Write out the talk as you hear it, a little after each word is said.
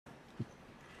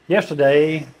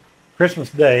Yesterday, Christmas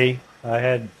Day, I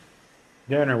had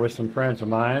dinner with some friends of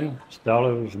mine.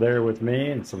 Stella was there with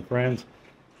me, and some friends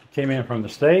came in from the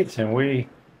States, and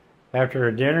after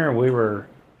dinner, we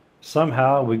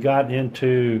got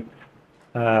into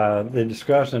the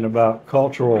discussion about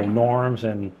cultural norms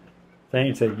and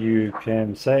things that you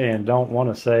can say and don't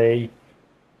want to say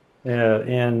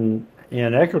in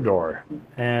Ecuador.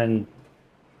 And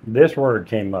this word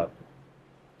came up,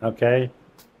 okay?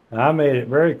 And I made it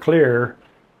very clear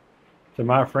to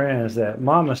my friends that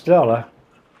Mama Stella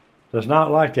does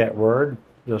not like that word,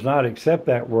 does not accept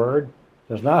that word,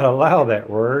 does not allow that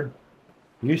word.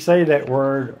 You say that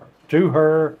word to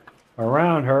her,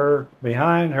 around her,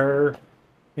 behind her,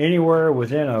 anywhere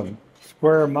within a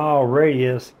square mile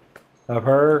radius of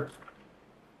her,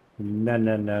 no,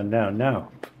 no, no, no, no.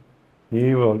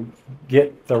 You will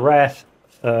get the wrath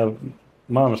of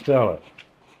Mama Stella.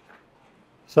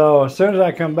 So as soon as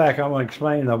I come back, I'm going to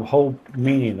explain the whole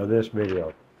meaning of this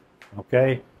video.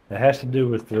 Okay? It has to do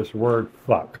with this word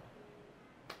fuck.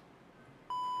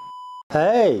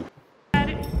 Hey!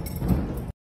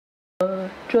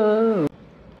 Roger!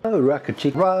 Oh, Rocket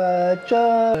Chick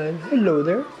Roger! Hello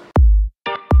there!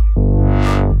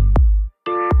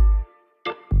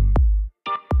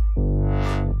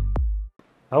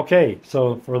 Okay,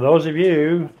 so for those of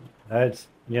you, I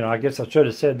guess I should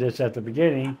have said this at the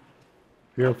beginning.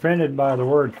 If you're offended by the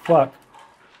word fuck,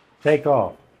 take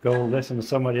off. Go listen to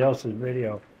somebody else's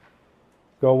video.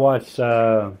 Go watch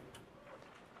our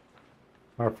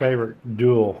favorite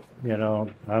duel. I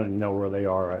don't even know where they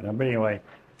are right now. But anyway,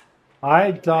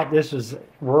 I thought this was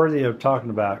worthy of talking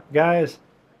about. Guys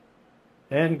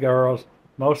and girls,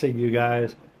 mostly you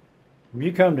guys, if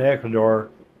you come to Ecuador,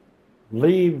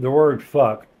 leave the word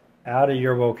fuck out of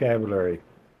your vocabulary.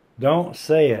 Don't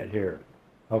say it here,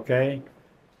 okay?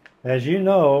 As you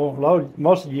know,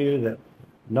 most of you that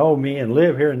know me and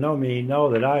live here and know me know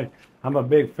that I'm a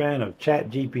big fan of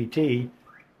ChatGPT,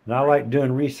 and I like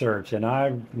doing research. And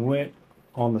I went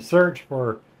on the search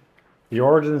for the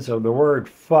origins of the word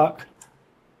fuck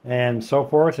and so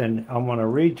forth, and I'm going to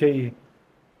read to you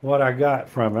what I got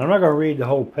from it. I'm not going to read the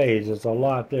whole page. There's a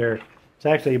lot there. It's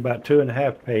actually about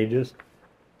 2.5 pages,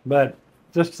 but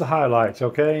just the highlights,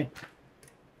 okay?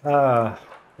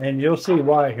 And you'll see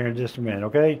why here in just a minute,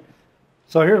 okay?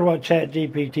 So here's what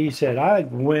ChatGPT said. I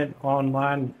went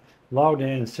online, logged in,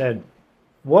 and said,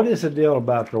 what is the deal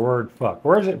about the word fuck?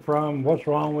 Where's it from? What's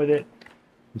wrong with it?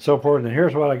 And so forth. And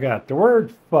here's what I got. The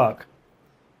word fuck,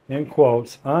 in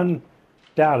quotes,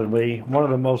 undoubtedly one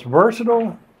of the most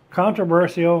versatile,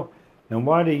 controversial, and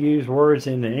widely used words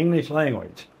in the English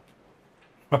language.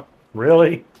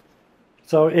 Really?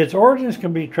 So its origins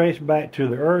can be traced back to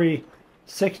the early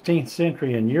 16th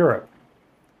century in Europe,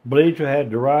 believed to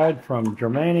have derived from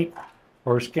Germanic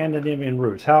or Scandinavian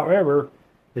roots. However,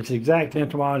 its exact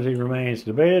etymology remains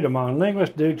debated among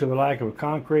linguists due to the lack of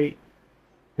concrete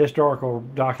historical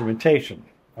documentation.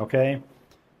 Okay?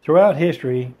 Throughout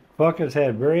history, fuck has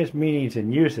had various meanings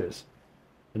and uses.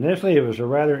 Initially, it was a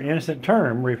rather innocent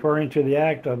term referring to the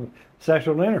act of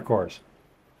sexual intercourse.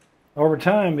 Over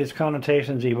time, its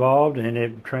connotations evolved and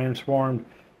it transformed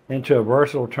into a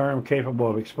versatile term capable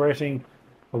of expressing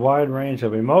a wide range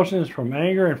of emotions, from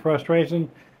anger and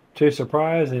frustration to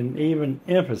surprise and even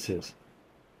emphasis.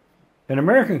 In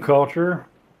American culture,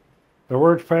 the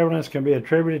word's prevalence can be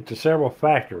attributed to several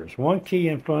factors. One key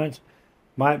influence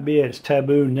might be its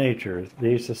taboo nature.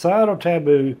 The societal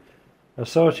taboo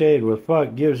associated with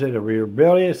fuck gives it a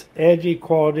rebellious, edgy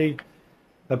quality,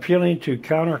 appealing to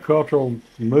countercultural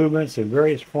movements and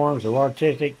various forms of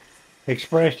artistic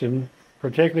expression,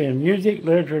 particularly in music,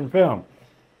 literature, and film.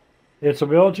 Its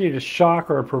ability to shock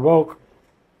or provoke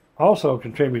also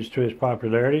contributes to its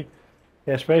popularity,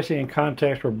 especially in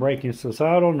contexts where breaking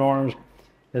societal norms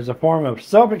is a form of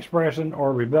self-expression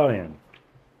or rebellion.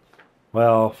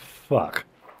 Well, fuck.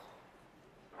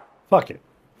 Fuck it.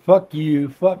 Fuck you.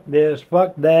 Fuck this.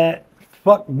 Fuck that.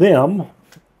 Fuck them.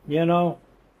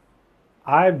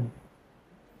 I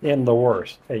am the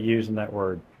worst at using that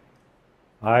word.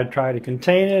 I try to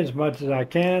contain it as much as I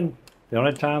can. The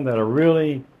only time that it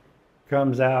really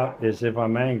comes out is if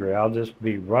I'm angry. I'll just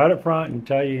be right up front and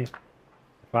tell you,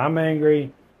 if I'm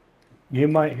angry, you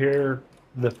might hear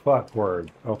the fuck word,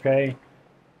 okay?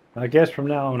 I guess from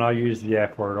now on I'll use the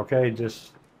F word, okay?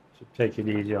 Just take it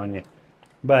easy on you.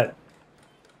 But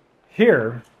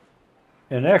here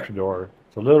in Ecuador,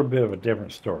 it's a little bit of a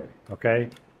different story, okay?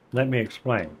 Let me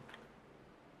explain.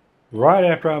 Right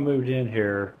after I moved in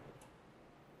here,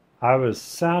 I was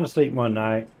sound asleep one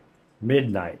night,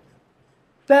 midnight.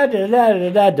 A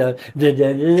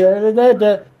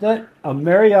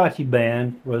mariachi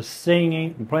band was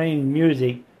singing and playing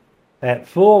music at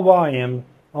full volume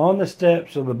on the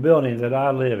steps of the building that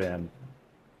I live in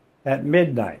at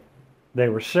midnight. They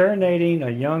were serenading a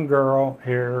young girl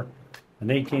here, an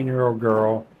 18-year-old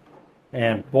girl,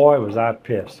 and boy, was I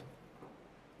pissed.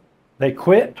 They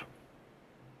quit.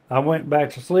 I went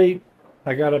back to sleep.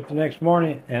 I got up the next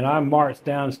morning, and I marched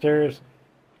downstairs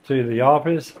to the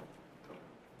office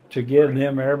to give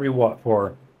them every what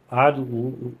for. I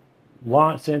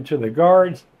launched into the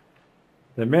guards.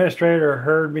 The administrator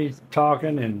heard me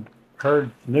talking and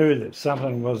knew that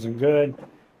something wasn't good,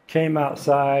 came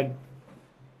outside,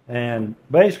 and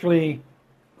basically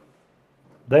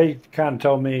they kind of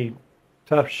told me,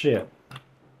 tough shit.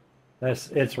 It's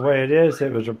the way it is.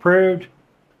 It was approved.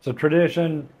 It's a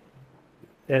tradition.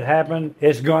 It happened.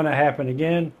 It's going to happen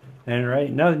again, and there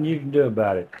ain't nothing you can do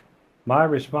about it. My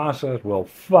response was, well,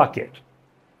 fuck it.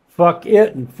 Fuck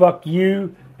it and fuck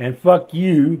you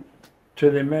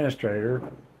to the administrator.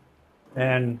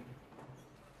 And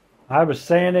I was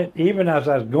saying it even as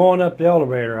I was going up the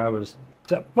elevator. I was,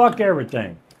 fuck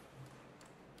everything.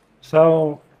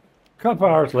 So a couple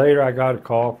hours later, I got a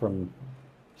call from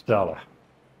Stella.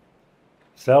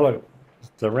 Stella,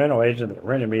 the rental agent that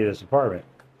rented me this apartment,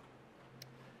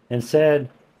 and said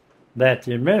that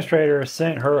the administrator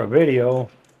sent her a video,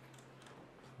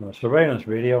 a surveillance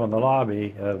video in the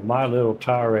lobby of my little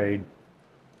tirade,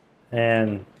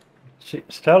 and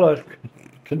Stella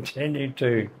continued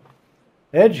to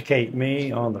educate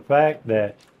me on the fact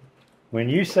that when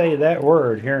you say that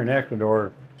word here in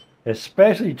Ecuador,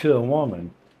 especially to a woman,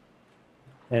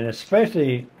 and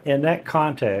especially in that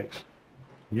context,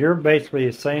 you're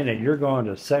basically saying that you're going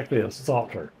to sexually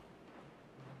assault her.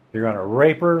 You're going to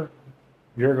rape her.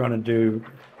 You're going to do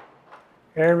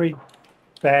every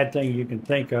bad thing you can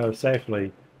think of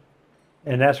sexually.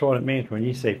 And that's what it means when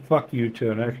you say fuck you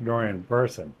to an Ecuadorian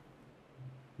person,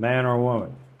 man or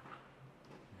woman.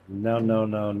 No, no,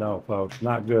 no, no, folks.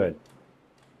 Not good.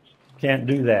 Can't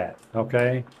do that,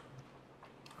 okay?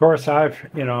 Of course, I've,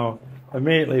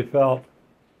 immediately felt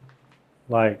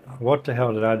like, what the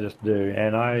hell did I just do?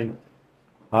 And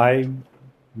I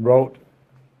wrote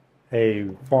a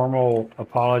formal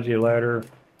apology letter,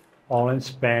 all in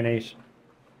Spanish,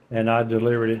 and I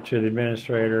delivered it to the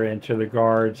administrator and to the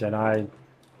guards, and I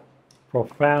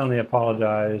profoundly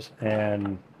apologized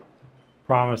and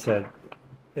promised that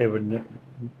it would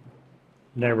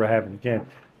never happen again.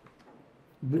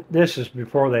 This is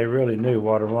before they really knew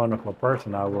what a wonderful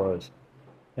person I was.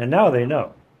 And now they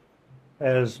know,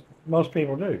 as most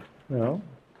people do,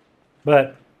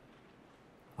 But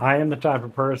I am the type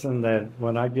of person that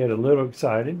when I get a little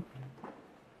excited,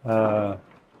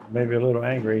 maybe a little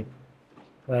angry,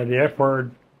 the F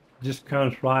word just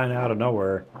comes flying out of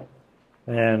nowhere.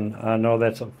 And I know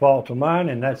that's a fault of mine,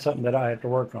 and that's something that I have to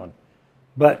work on.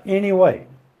 But anyway,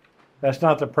 that's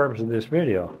not the purpose of this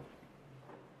video.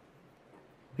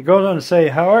 It goes on to say,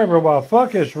 however, while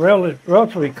fuck is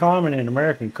relatively common in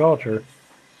American culture,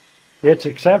 its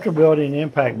acceptability and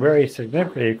impact vary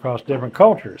significantly across different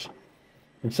cultures.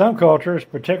 In some cultures,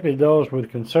 particularly those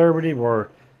with conservative or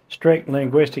strict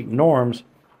linguistic norms,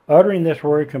 uttering this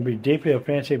word can be deeply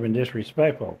offensive and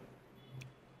disrespectful.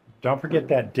 Don't forget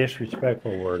that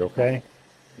disrespectful word, okay?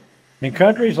 In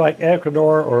countries like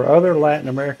Ecuador or other Latin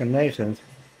American nations,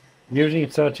 using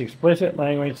such explicit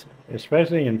language,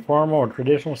 especially in formal or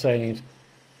traditional settings,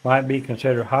 might be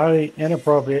considered highly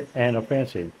inappropriate and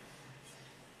offensive.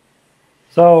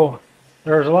 So,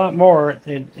 there's a lot more.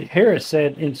 Here it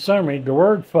said, in summary, the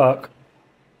word fuck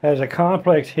has a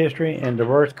complex history and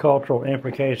diverse cultural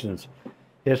implications.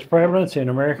 Its prevalence in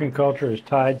American culture is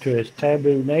tied to its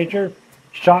taboo nature,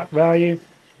 shock value,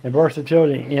 and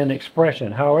versatility in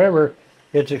expression. However,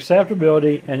 its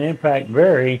acceptability and impact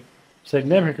vary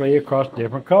significantly across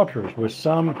different cultures, with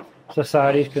some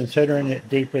societies considering it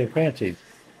deeply offensive.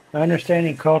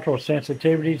 Understanding cultural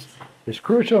sensitivities is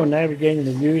crucial in navigating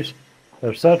the use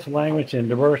of such language in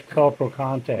diverse cultural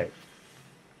contexts.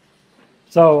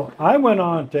 So I went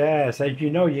on to ask, as you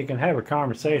know, you can have a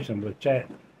conversation with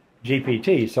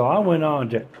ChatGPT. So I went on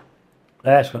to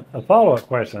ask a follow-up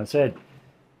question. I said,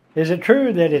 is it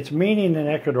true that its meaning in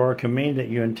Ecuador can mean that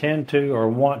you intend to or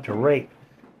want to rape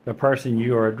the person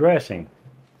you are addressing?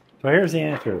 So here's the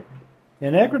answer.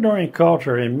 In Ecuadorian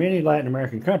culture, in many Latin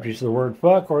American countries, the word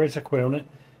fuck or its equivalent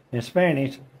in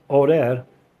Spanish, joder,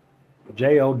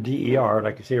 J-O-D-E-R,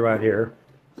 like you see right here,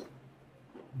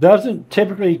 doesn't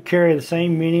typically carry the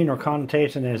same meaning or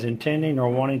connotation as intending or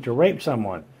wanting to rape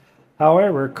someone.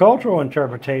 However, cultural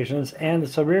interpretations and the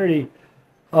severity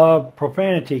of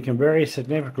profanity can vary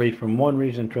significantly from one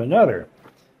region to another.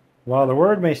 While the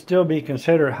word may still be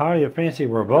considered highly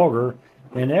offensive or vulgar,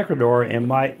 in Ecuador it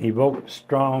might evoke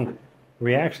strong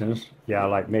reactions,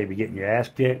 like maybe getting your ass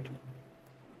kicked.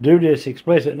 Due to its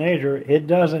explicit nature, it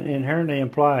doesn't inherently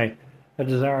imply a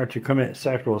desire to commit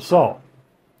sexual assault.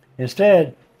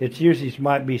 Instead, its usage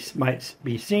might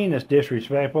be seen as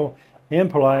disrespectful,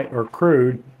 impolite, or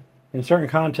crude in certain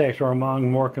contexts or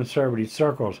among more conservative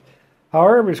circles.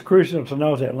 However, it's crucial to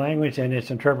note that language and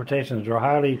its interpretations are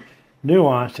highly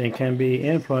nuanced and can be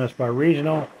influenced by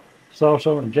regional,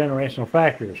 social, and generational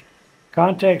factors.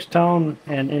 Context, tone,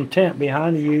 and intent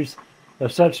behind the use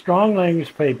of such strong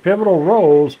language play pivotal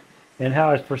roles in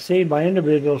how it's perceived by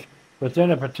individuals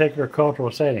within a particular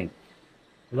cultural setting.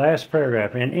 Last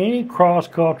paragraph. In any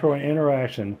cross-cultural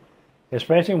interaction,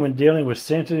 especially when dealing with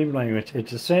sensitive language,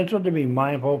 it's essential to be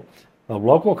mindful of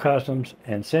local customs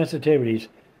and sensitivities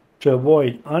to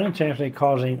avoid unintentionally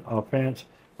causing offense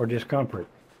or discomfort.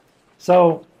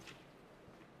 So,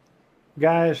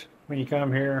 guys, when you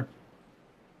come here,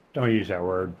 don't use that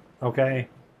word, okay?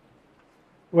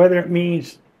 Whether it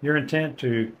means your intent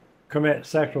to commit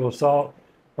sexual assault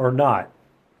or not,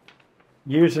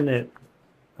 using it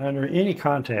under any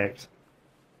context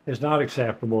is not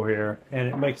acceptable here, and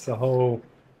it makes the whole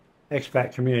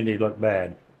expat community look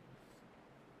bad.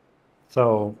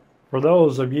 So, for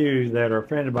those of you that are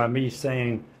offended by me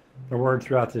saying the word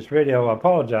throughout this video, I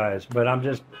apologize, but I'm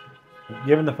just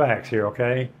giving the facts here,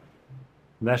 okay?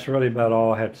 And that's really about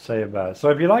all I have to say about it. So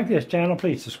if you like this channel,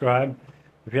 please subscribe.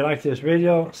 If you like this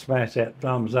video, smash that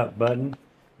thumbs up button.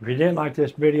 If you didn't like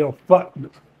this video, bite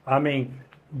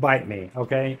me,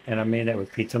 okay? And I mean that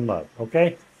with peace and love,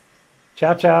 okay?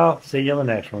 Ciao, ciao. See you in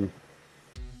the next one.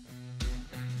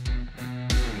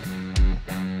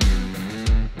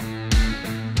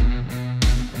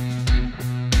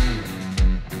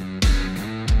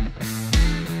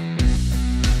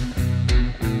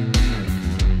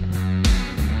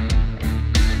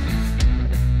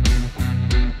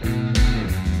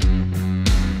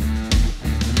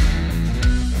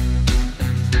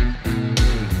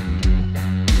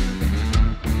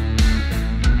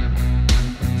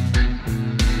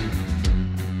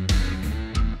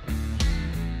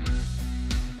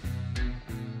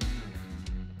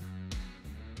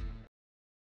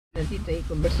 Ratito ahí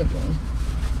converso con...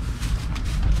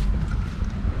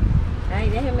 Ay,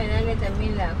 déjeme darle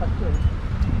también la factura.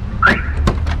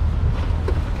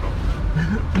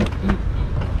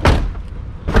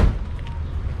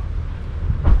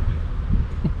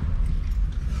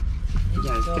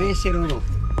 Ya, el 302.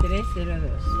 302.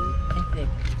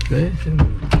 302.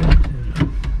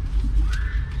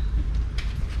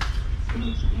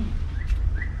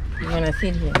 Bueno,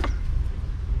 Silvia.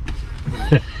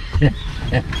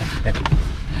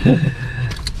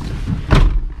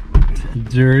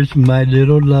 There's my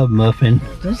little love muffin.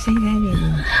 Don't say that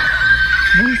anymore.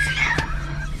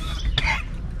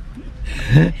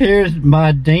 Here's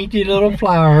my dainty little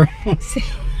flower.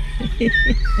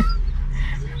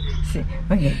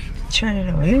 Okay, turn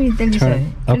it over. Let me tell you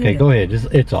something. Okay, go ahead.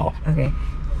 It's off. Okay.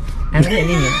 I'm letting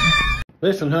you.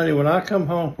 Listen, honey, when I come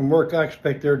home from work, I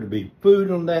expect there to be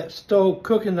food on that stove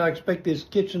cooking. I expect this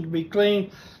kitchen to be clean,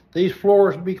 these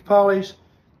floors to be polished,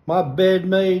 my bed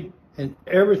made, and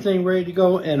everything ready to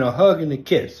go, and a hug and a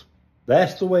kiss.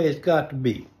 That's the way it's got to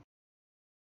be.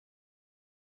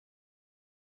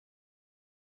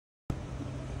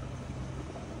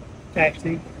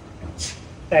 Taxi.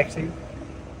 Taxi.